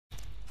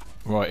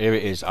Right, here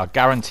it is. Our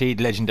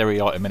guaranteed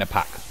legendary item in a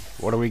pack.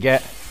 What do we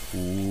get?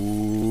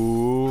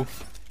 Ooh.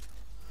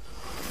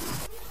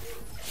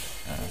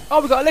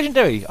 Oh, we got a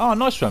legendary. Oh,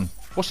 nice one.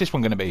 What's this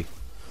one going to be?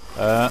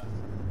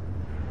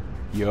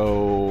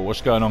 Yo,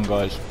 what's going on,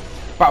 guys?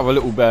 Back with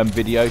a little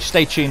video.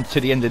 Stay tuned to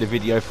the end of the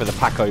video for the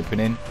pack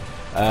opening.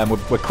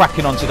 We're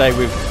cracking on today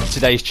with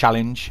today's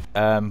challenge,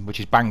 which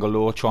is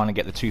Bangalore, trying to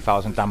get the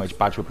 2000 damage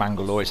badge with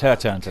Bangalore. It's her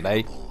turn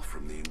today.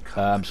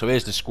 So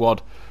here's the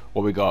squad.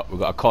 What we got? We've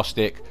got a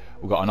Caustic.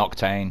 We've got an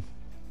Octane.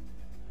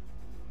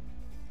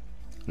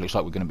 Looks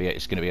like it's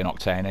going to be an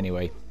Octane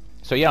anyway.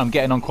 So yeah, I'm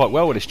getting on quite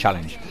well with this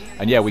challenge.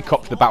 And yeah, we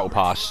copped the battle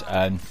pass,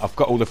 and I've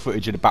got all the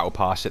footage of the battle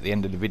pass at the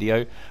end of the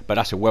video. But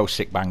that's a well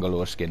sick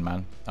Bangalore skin,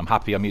 man. I'm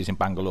happy I'm using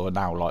Bangalore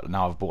now. Like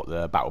now, I've bought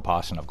the battle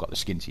pass and I've got the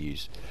skin to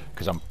use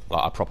because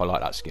I proper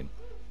like that skin.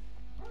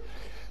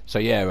 So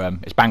yeah,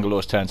 it's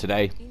Bangalore's turn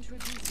today.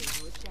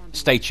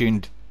 Stay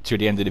tuned to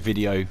the end of the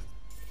video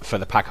for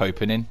the pack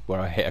opening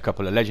where I hit a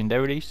couple of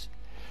legendaries.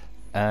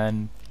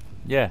 And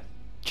yeah,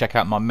 check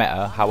out my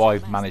meta, how I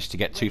managed to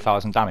get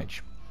 2000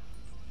 damage.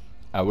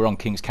 We're on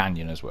King's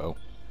Canyon as well,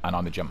 and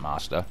I'm a jump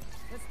master.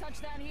 Let's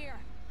touch down here.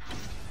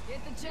 Hit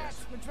the jet.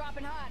 We're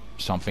dropping hot.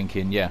 So I'm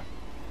thinking, yeah,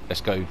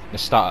 let's go.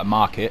 Let's start at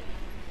market,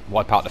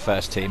 wipe out the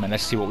first team, and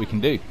let's see what we can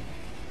do.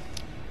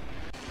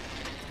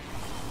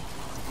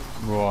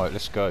 Right,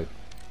 let's go.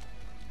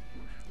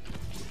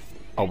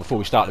 Oh, before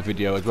we start the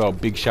video as well,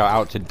 big shout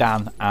out to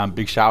Dan and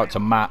big shout out to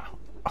Matt.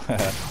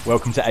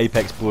 Welcome to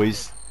Apex,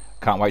 boys.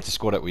 Can't wait to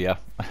squad it with you.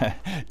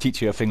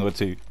 Teach you a thing or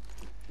two.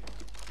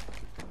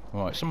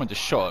 Right, someone just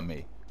shot at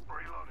me.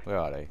 Where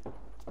are they?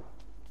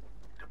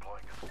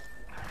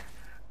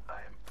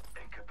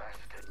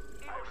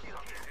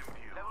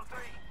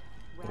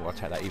 Oh, I'll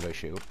take that Evo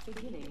shield.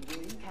 Then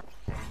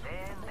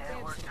there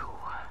were two.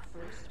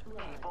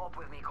 Keep up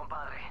with me,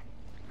 compadre.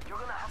 You're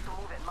gonna have to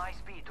move at my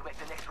speed to make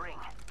the next ring.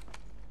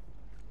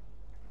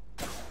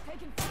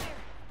 Taking fire.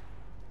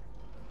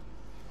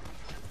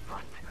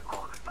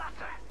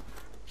 Faster.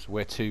 So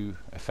we're two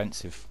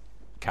offensive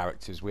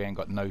characters. We ain't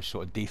got no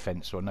sort of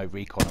defense or no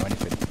recon or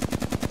anything.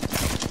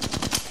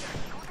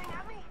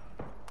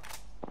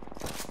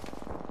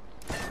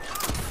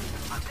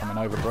 Coming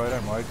over, bro,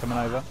 don't worry, coming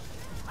over.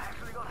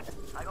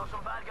 I got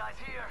some bad guys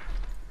here.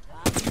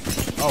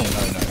 Oh no.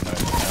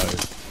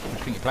 I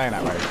think you're playing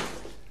that road.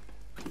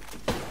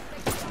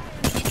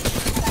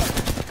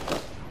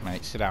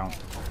 Mate, sit down.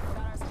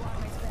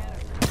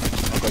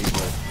 I've got you,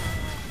 bro.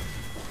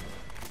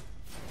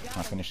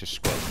 I finished this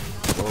squad.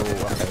 Oh,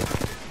 okay.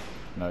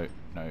 No.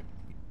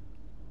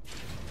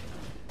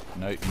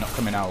 No, you're not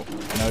coming out.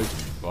 No.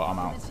 Well, I'm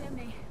out.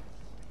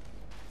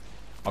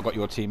 I got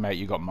your teammate,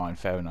 you got mine.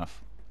 Fair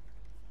enough.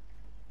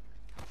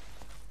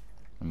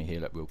 Let me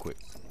heal up real quick.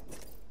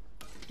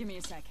 Give me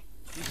a sec.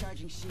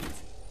 Recharging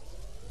shields.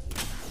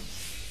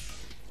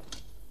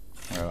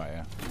 Alright,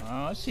 yeah.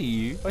 Oh, I see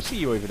you. I see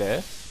you over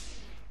there.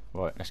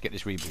 Right, let's get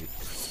this reboot.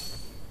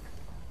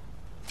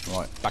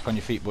 Right, back on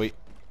your feet, boy.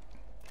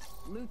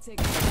 Loot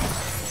ticket.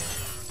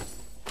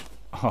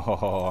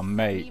 Oh,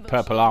 mate.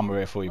 Purple armor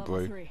here for you,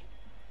 bro. Can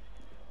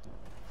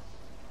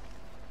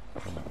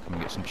we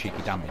get some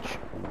cheeky damage?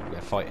 Ooh,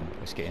 they're fighting.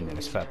 Let's get in there.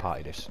 Let's third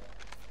party this.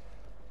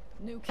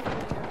 New kill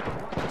leader.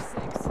 Roger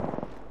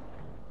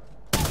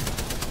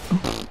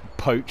 6.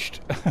 Poached.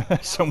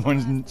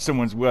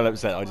 someone's well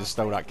upset I just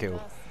stole that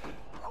kill.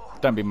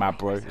 Don't be mad,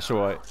 bro. It's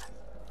alright.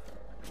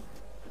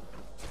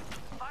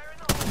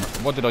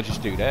 What did I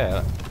just do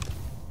there?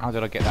 How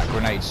did I get that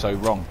grenade so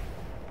wrong?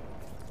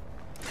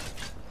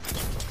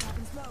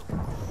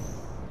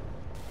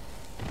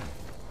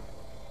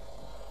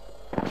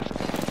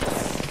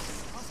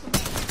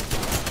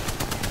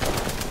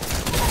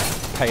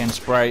 Pay and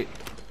spray.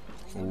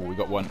 Oh, we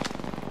got one.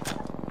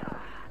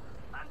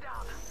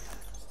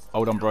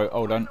 Hold on, bro.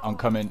 Hold on. I'm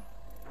coming.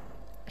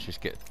 Let's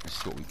see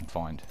what we can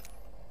find.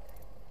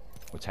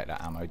 We'll take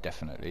that ammo,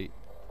 definitely.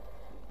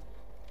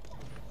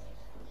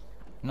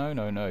 No.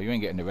 You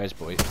ain't getting the res,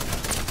 boy.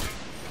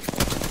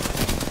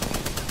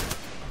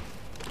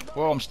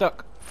 Whoa, I'm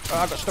stuck. Oh,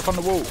 I got stuck on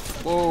the wall.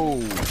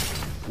 Whoa.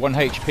 1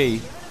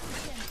 HP.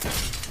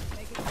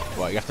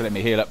 Right, you have to let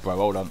me heal up, bro.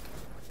 Hold on.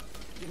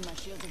 Giving my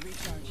shields a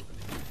recharge.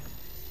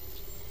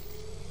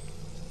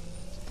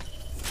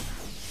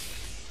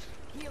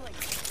 Healing.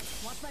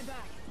 Watch my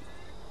back.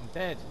 I'm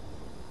dead.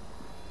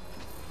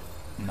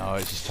 No,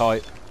 it's just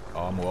tight.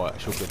 Oh, I'm alright.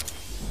 It's all good.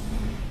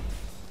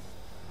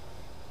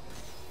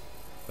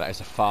 That is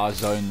a far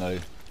zone, though.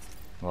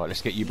 Right,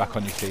 let's get you back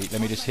on your feet.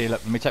 Let me just heal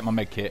up. Let me take my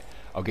med kit.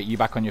 I'll get you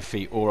back on your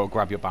feet, or I'll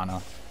grab your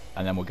banner,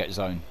 and then we'll get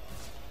zone.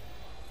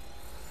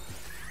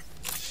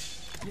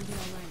 You'll be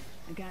alright.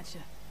 I gotcha.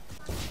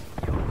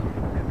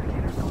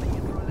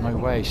 No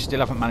way. Still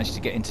haven't managed to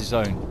get into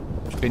zone.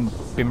 Been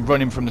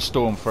running from the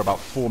storm for about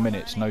 4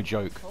 minutes. No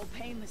joke. Cold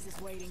painless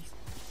is waiting.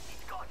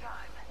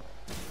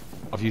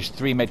 I've used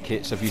 3 med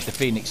kits. I've used the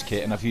Phoenix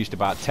kit, and I've used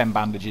about 10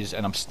 bandages,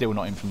 and I'm still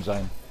not in from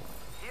zone.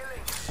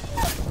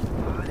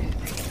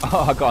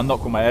 Oh, I got a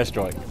knock with my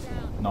airstrike.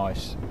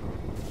 Nice.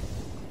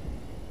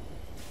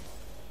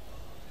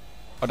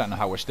 I don't know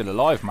how we're still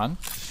alive, man.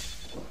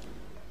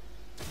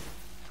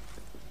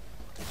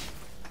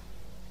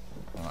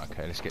 Oh,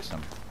 okay, let's get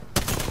some.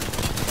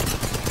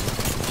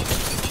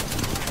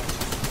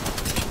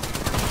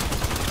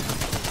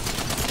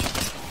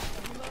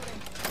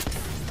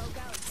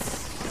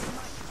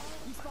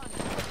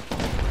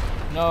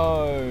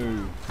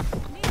 No.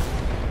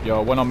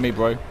 Yo, one on me,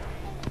 bro.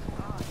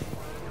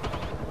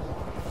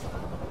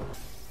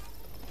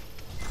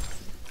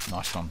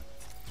 Nice one.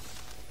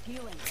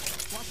 Healing.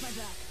 Watch my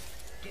back.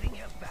 Getting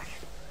health back.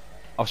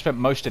 I've spent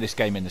most of this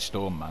game in the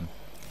storm, man.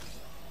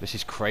 This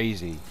is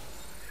crazy.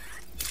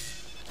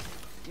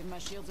 Give my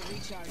shields a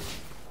recharge.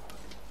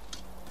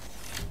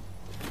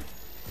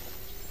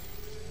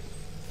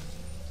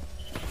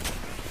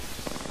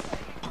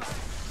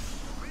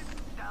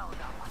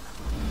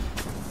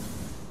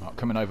 Oh,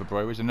 coming over,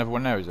 bro. Is there another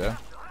one there, is there?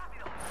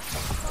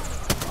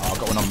 Oh, I've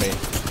got one on me.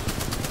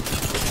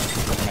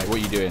 Mate, what are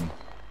you doing?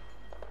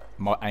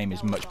 My aim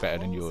is much better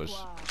than yours.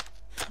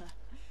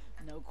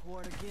 No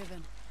quarter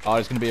given. Oh,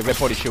 there's going to be a red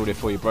body shield here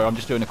for you, bro. I'm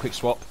just doing a quick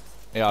swap.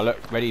 Yeah,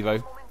 look. Ready,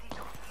 Evo.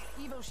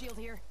 Evo shield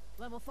here.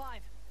 Level 5.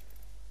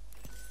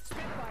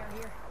 Spitfire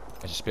here.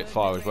 There's a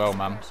Spitfire as well,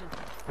 man. Standard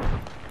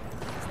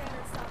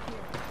stock here.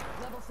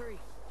 Level 3.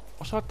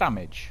 What's our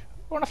damage?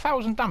 We're on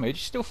 1,000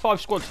 damage. Still 5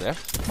 squads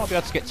left. Might be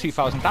able to get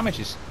 2,000 damage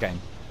this game.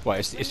 Well,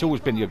 it's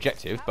always been the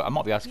objective, but I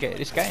might be able to get it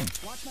this game.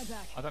 Watch my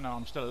back. I don't know.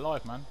 I'm still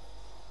alive, man.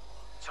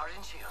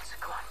 Charging shields.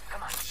 Come on,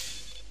 come on.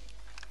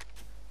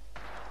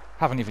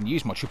 Haven't even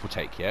used my triple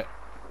take yet.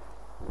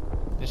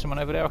 There's someone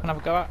over there I can have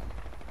a go at.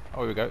 Oh,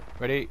 here we go.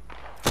 Ready?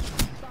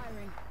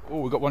 Firing.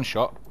 Oh, we got one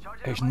shot.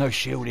 There's no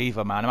shield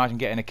either, man. Imagine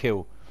getting a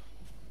kill.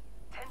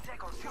 10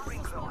 seconds to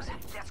ring close.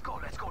 Let's go,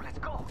 let's go, let's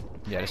go.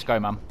 Yeah, let's go,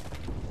 man.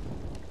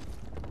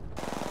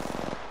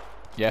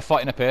 Yeah,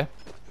 fighting up here.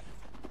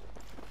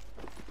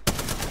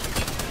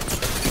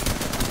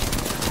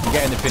 I'm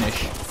getting the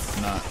finish.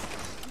 No.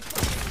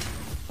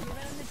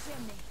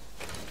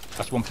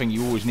 That's one thing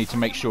you always need to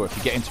make sure. If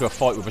you get into a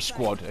fight with a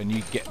squad and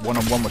you get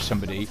one-on-one with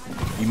somebody,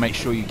 you make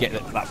sure you get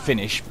that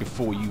finish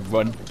before you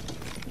run.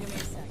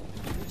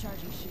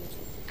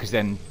 Because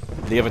then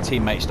the other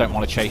teammates don't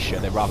want to chase you.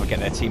 They'd rather get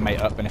their teammate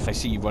up, and if they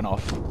see you run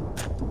off...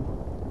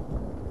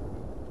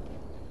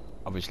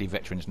 Obviously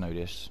veterans know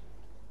this.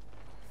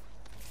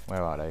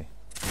 Where are they?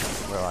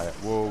 Where are you?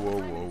 Whoa, whoa,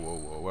 whoa, whoa,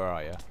 whoa. Where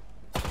are you?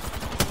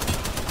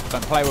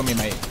 Don't play with me,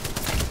 mate.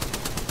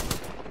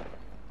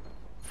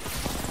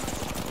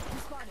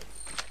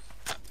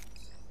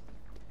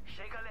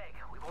 Shake a leg.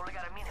 We've only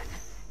got a minute.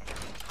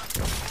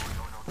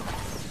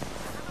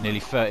 Nearly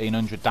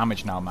 1,300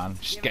 damage now, man.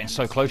 Just getting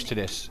so close to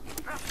this.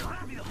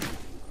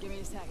 Give me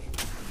a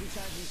second.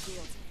 Recharging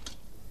shields.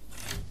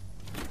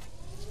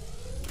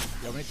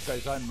 Yeah, we need to go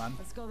zone, man.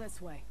 Let's go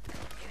this way.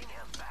 Getting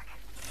health back.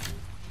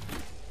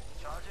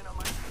 Charging on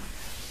my...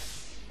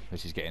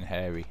 This is getting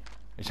hairy.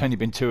 It's only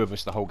been 2 of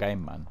us the whole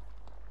game, man.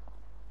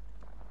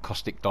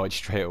 Caustic died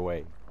straight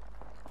away.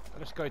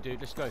 Let's go,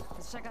 dude. Let's go.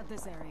 Let's check out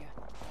this area.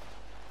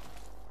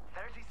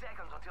 30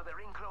 seconds until the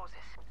ring closes.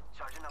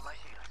 Charging on my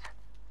shields.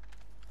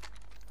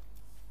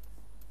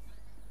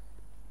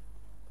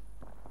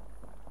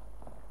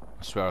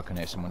 I swear I can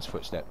hear someone's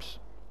footsteps.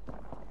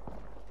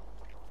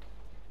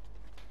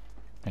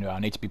 Anyway, I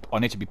need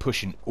to be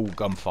pushing all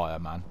gunfire,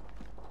 man.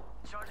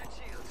 Charging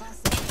shields.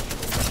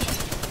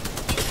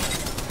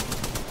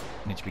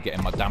 I need to be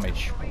getting my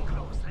damage. Ring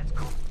close. Let's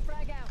go.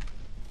 Frag out.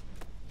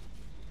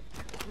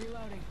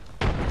 Reloading.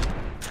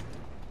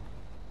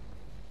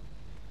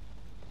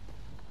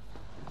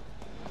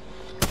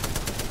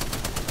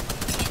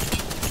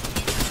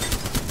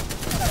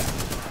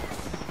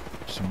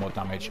 Some more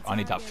damage. I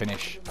need that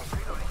finish.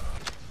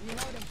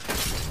 Reloading.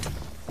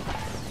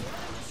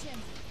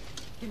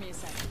 Give me a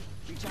second.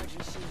 Recharging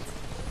shields.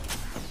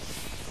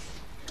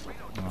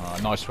 Oh,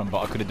 nice one, but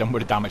I could have done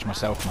with the damage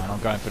myself, man.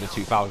 I'm going for the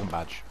 2,000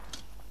 badge.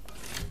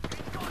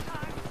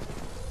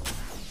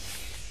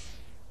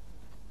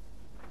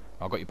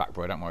 I got you back,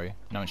 bro. Don't worry.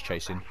 No one's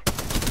chasing.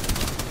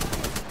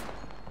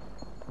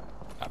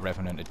 That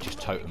Revenant had just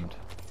totemed.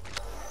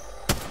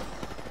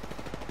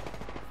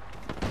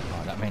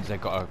 Oh, that means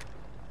they've got a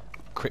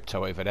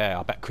Crypto over there.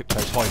 I bet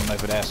Crypto's hiding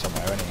over there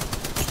somewhere, isn't he?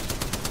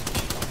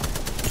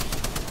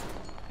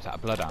 Is that a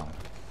Bloodhound?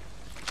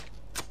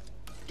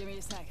 Give me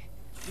a sec.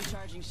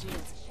 Recharging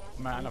shields.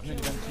 Man, I've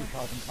nearly done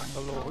 2,000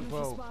 Bangalore as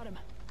well. Spot him.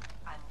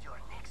 And your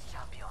next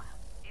champion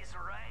is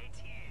right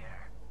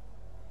here.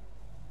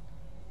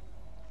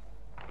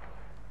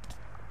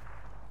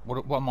 What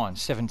am I on?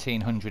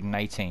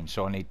 1,718,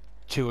 so I need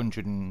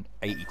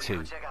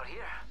 282. Check out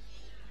here.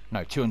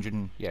 No,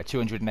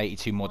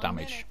 282 more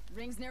damage. Minute.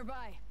 Rings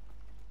nearby.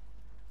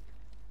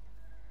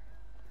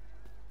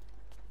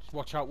 Just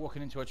watch out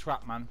walking into a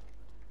trap, man.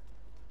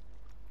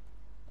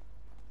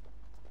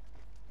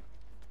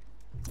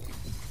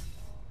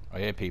 I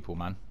hear people,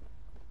 man.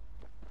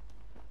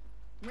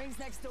 Rings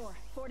next door.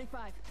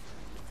 45.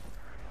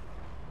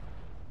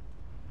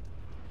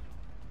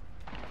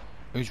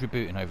 Who's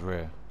rebooting over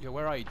here? Yo,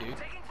 where are you, dude?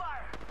 Taking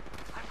fire.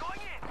 I'm going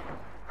in.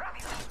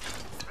 Rapid.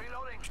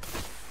 Reloading.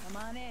 I'm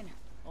on in.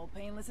 Old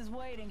Painless is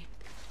waiting.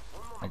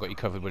 I got you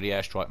covered with the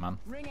airstrike, man.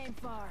 Ring ain't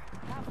far.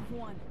 Half of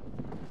one.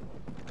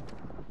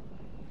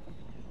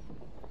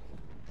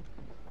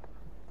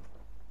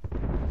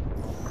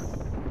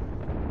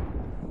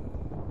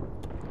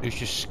 Who's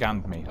just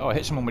scanned me? Oh, I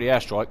hit someone with the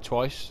airstrike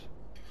twice.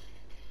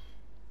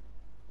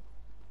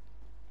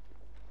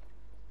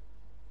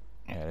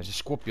 Yeah, there's a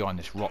squad behind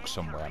this rock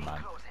somewhere,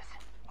 man.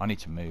 I need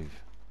to move.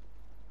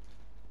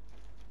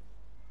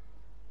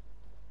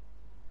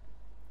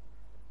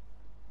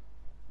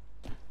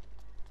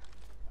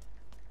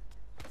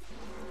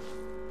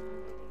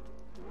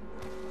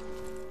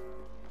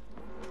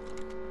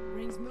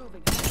 Ring's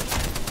moving.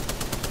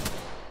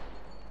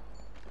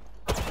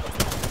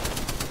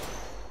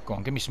 Go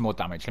on, give me some more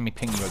damage. Let me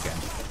ping you again.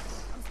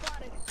 I'm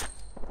spotted.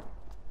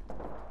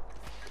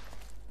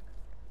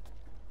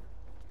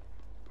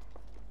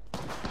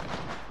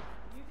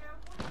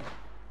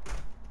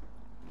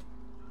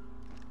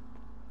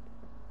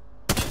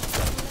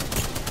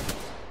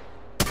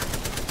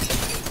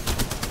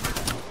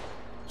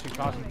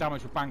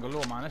 Damage with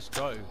Bangalore, man. Let's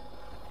go.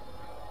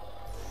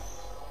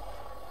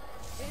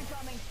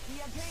 Incoming.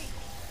 EMP.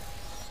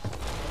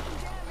 Taking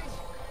damage.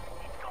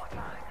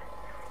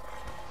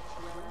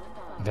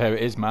 There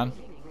it is, man.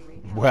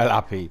 Well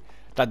happy.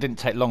 That didn't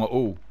take long at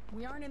all.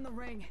 We aren't in the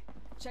ring.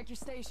 Check your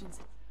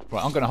stations.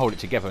 Right, I'm going to hold it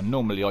together.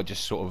 Normally I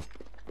just sort of...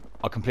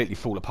 I completely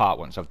fall apart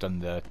once I've done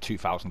the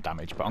 2,000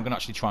 damage. But I'm going to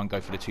actually try and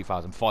go for the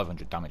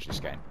 2,500 damage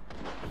this game.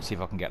 See if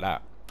I can get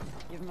that.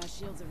 Give my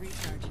shields a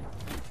recharge.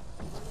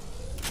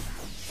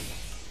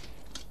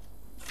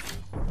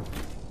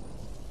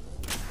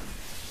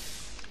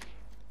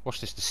 What's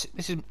this?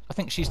 This is, I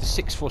think she's the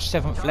 6th or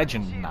 7th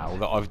legend now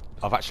that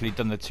I've actually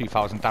done the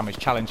 2,000 damage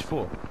challenge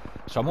for.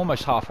 So I'm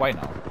almost halfway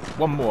now.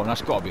 One more and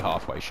that's got to be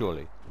halfway,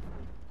 surely.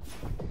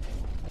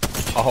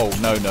 Oh,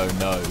 no, no,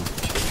 no.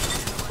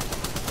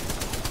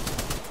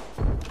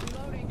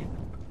 Reloading.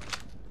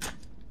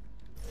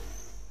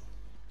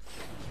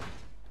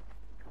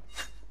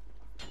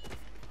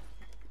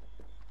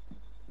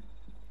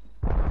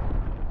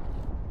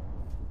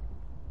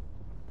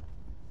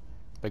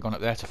 They've gone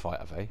up there to fight,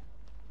 have they?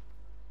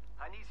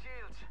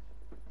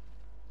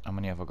 How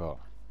many have I got?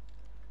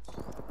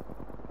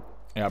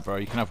 Yeah, bro,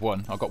 you can have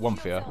one. I've got one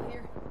for you.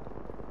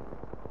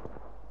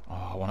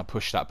 Oh, I want to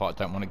push that, but I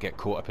don't want to get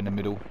caught up in the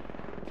middle.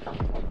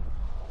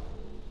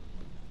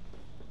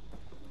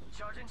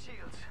 Charging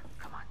shields.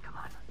 Come on, come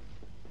on.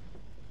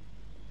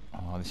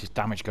 Oh, this is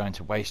damage going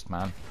to waste,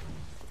 man.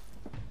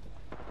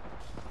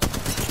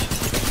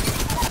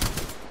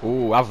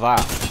 Oh, have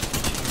that.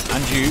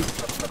 And you.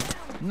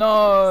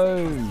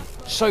 No!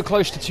 So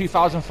close to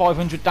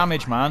 2,500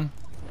 damage, man.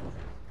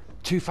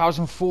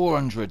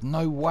 2,400,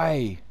 no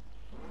way.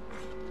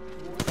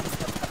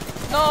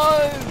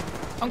 No!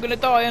 I'm gonna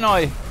die, ain't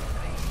I?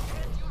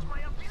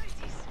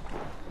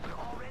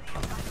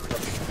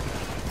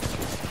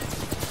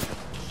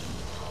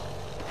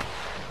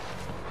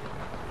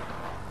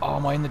 Oh,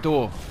 am I in the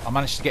door? I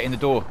managed to get in the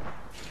door.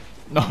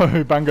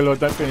 No, Bangalore,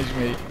 don't finish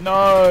me.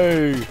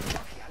 No!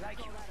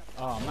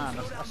 Oh man,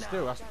 that's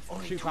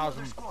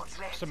 2,000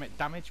 something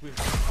damage with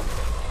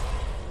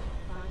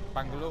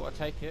Bangalore, I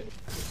take it.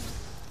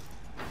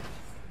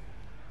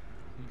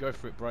 You go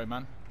for it, bro,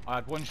 man. I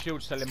had one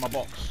shield cell in my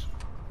box.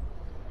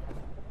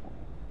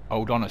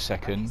 Hold on a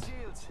second.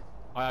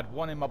 I had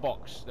one in my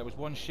box. There was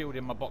one shield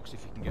in my box,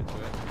 if you can get to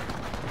it.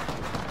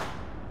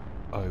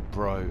 Oh,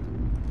 bro.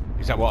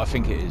 Is that what I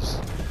think it is?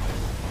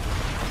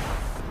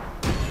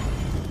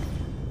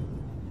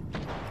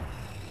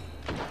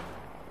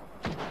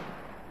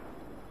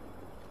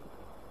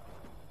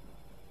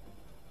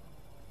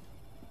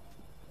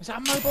 Is that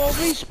a mobile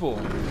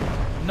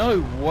respawn?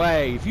 No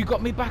way. Have you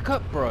got me back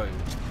up, bro?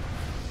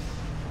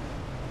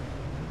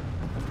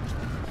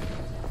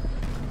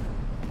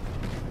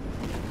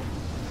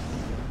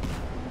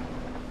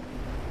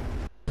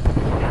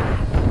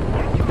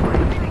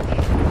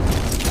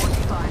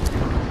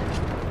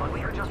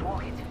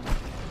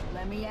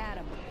 Let me at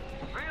him.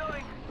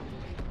 Reloading.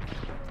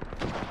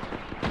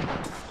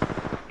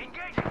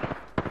 Engaging.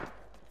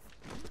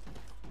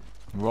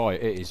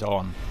 Right, it is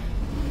on.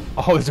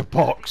 Oh, there's a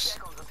box.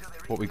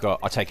 What we got?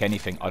 I take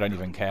anything. I don't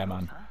even care,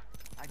 man.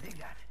 I dig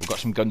that. We've got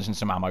some guns and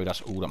some ammo.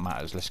 That's all that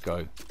matters. Let's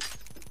go.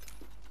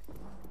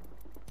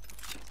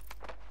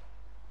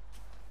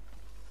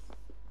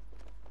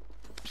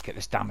 Let's get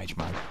this damage,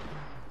 man.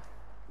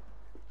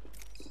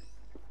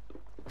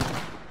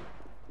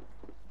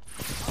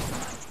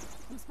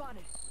 I'm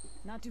spotted.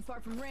 Not too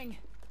far from ring.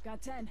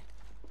 Got 10.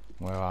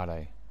 Where are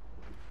they?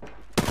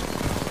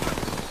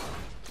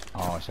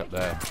 Oh, it's up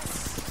there.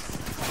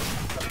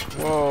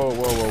 Whoa, whoa,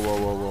 whoa, whoa,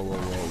 whoa, whoa, whoa,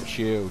 whoa.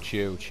 Chill,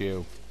 chill,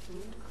 chill.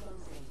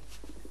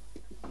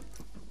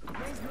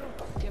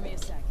 Give me a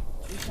sec.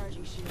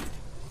 Recharging shield.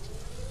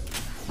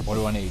 What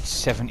do I need?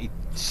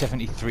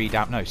 73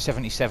 no,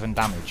 77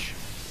 damage.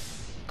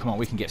 Come on,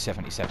 we can get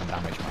 77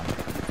 damage, man.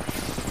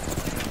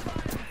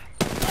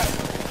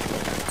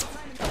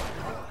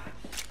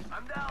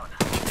 I'm down.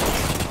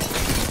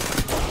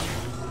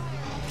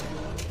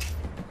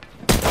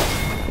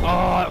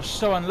 was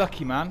so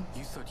unlucky, man.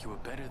 You thought you were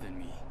better than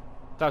me.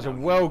 That was a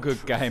well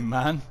good game,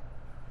 man.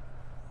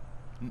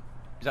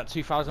 Is that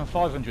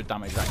 2,500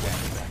 damage that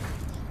game?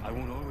 I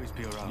won't always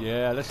be around.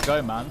 Yeah, let's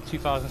go, man.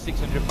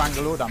 2,600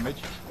 Bangalore damage.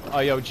 Oh,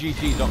 yo,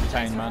 GG's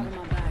Octane, man. On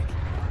my back.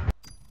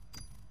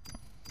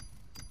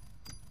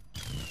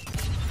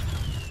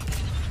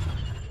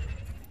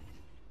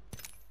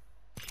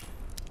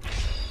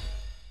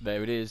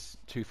 There it is.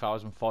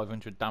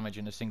 2,500 damage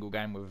in a single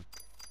game with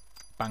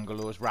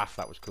Bangalore's Wrath,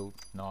 that was cool.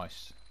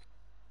 Nice.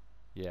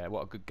 Yeah,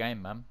 what a good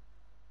game, man.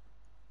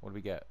 What do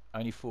we get?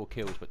 Only 4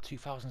 kills, but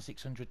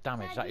 2,600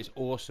 damage. That is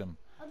awesome.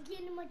 I'm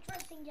getting my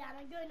dressing gown.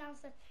 I'm going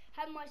downstairs.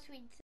 Have my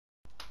sweets.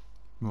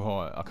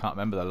 Right, I can't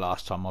remember the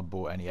last time I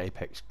bought any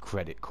Apex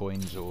credit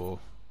coins or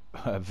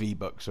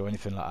V-Bucks or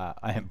anything like that.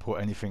 I haven't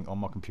bought anything on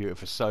my computer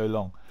for so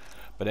long.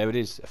 But there it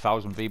is,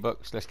 1,000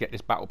 V-Bucks. Let's get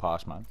this battle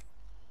pass, man.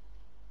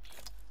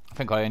 I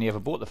think I only ever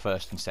bought the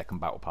first and second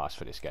battle pass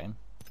for this game.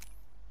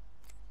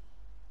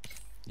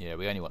 Yeah,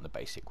 we only want the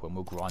basic one.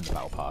 We'll grind the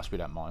battle pass, we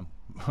don't mind.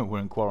 We're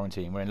in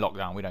quarantine, we're in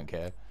lockdown, we don't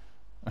care.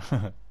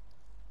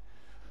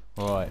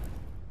 Right.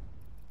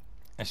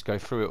 Let's go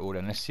through it all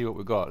then. Let's see what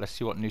we got. Let's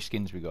see what new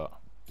skins we got.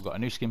 We've got a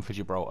new skin for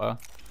Gibraltar.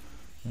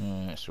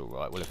 It's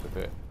alright, we'll equip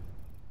it.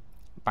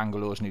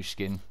 Bangalore's new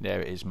skin. There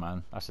it is,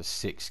 man. That's a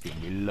sick skin.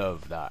 We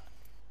love that.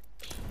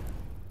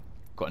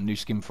 Got a new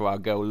skin for our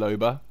girl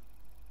Loba.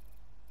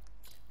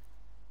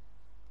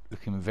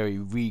 Looking very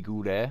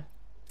regal there.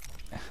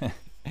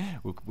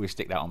 We'll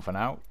stick that on for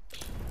now.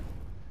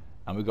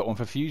 And we've got one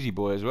for Fusey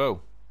Boy as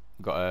well.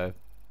 We've got a...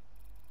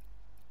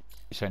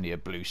 It's only a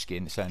blue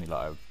skin. It's only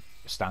like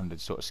a standard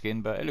sort of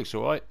skin, but it looks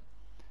alright.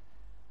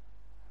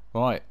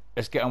 Right,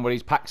 let's get on with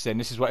these packs then.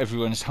 This is what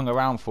everyone's hung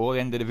around for, the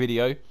end of the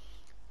video.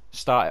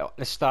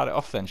 Let's start it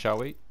off then, shall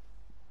we?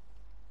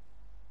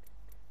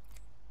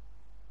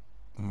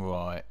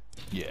 Right,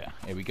 yeah,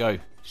 here we go.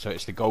 So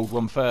it's the gold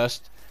one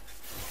first.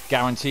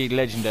 Guaranteed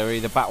legendary,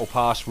 the battle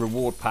pass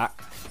reward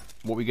pack.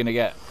 What are we gonna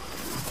get?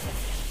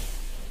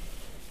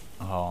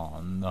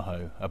 Oh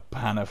no, a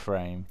banner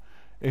frame.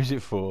 Who's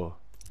it for?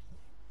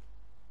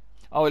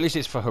 Oh, at least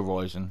it's for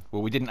Horizon.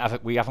 Well,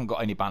 we haven't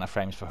got any banner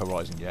frames for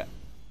Horizon yet.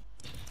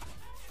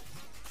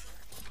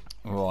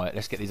 Right,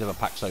 let's get these other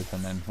packs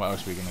open then. What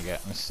else are we gonna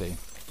get? Let's see.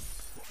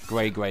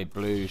 Grey, grey,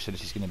 blue. So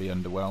this is gonna be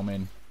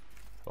underwhelming.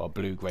 Or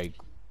blue, grey,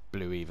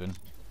 blue even.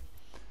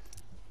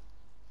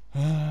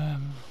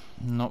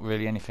 Not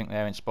really anything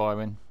there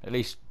inspiring. At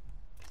least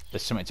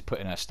there's something to put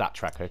in her stat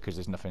tracker, because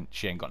there's nothing.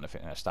 She ain't got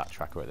nothing in her stat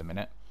tracker at the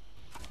minute.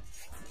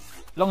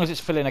 As long as it's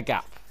filling a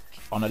gap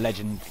on a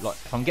legend, like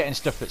if I'm getting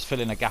stuff that's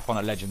filling a gap on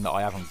a legend that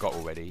I haven't got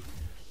already,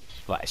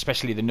 like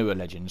especially the newer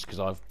legends,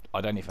 because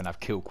I don't even have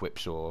kill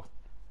quips or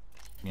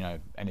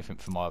anything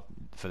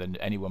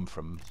anyone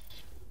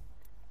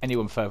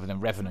further than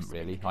Revenant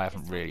really. I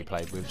haven't really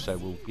played with, so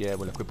we'll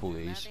equip all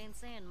these.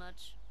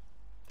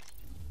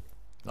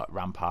 Like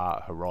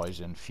Rampart,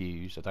 Horizon,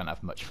 Fuse. I don't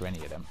have much for any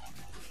of them.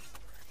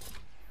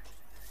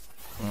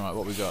 Alright,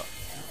 what we got?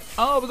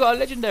 Oh, we got a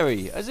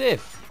legendary, as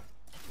if.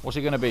 What's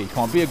it going to be?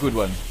 Come on, be a good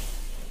one.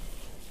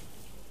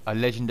 A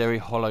legendary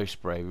hollow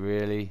spray,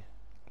 really?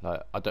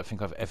 Like, I don't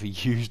think I've ever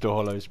used a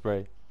hollow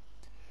spray.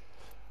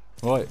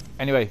 Right,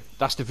 anyway,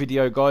 that's the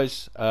video,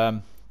 guys.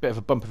 Bit of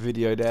a bumper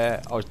video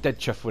there. I was dead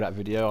chuffed with that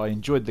video. I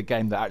enjoyed the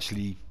game that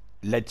actually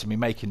led to me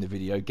making the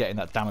video, getting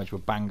that damage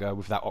with Banger,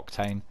 with that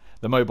Octane.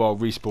 The mobile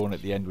respawn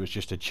at the end was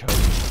just a joke.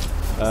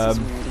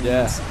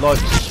 Yeah, like,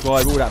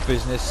 subscribe, all that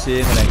business. See you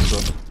in the next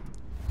one.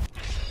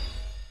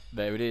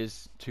 There it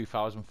is,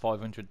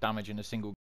 2,500 damage in a single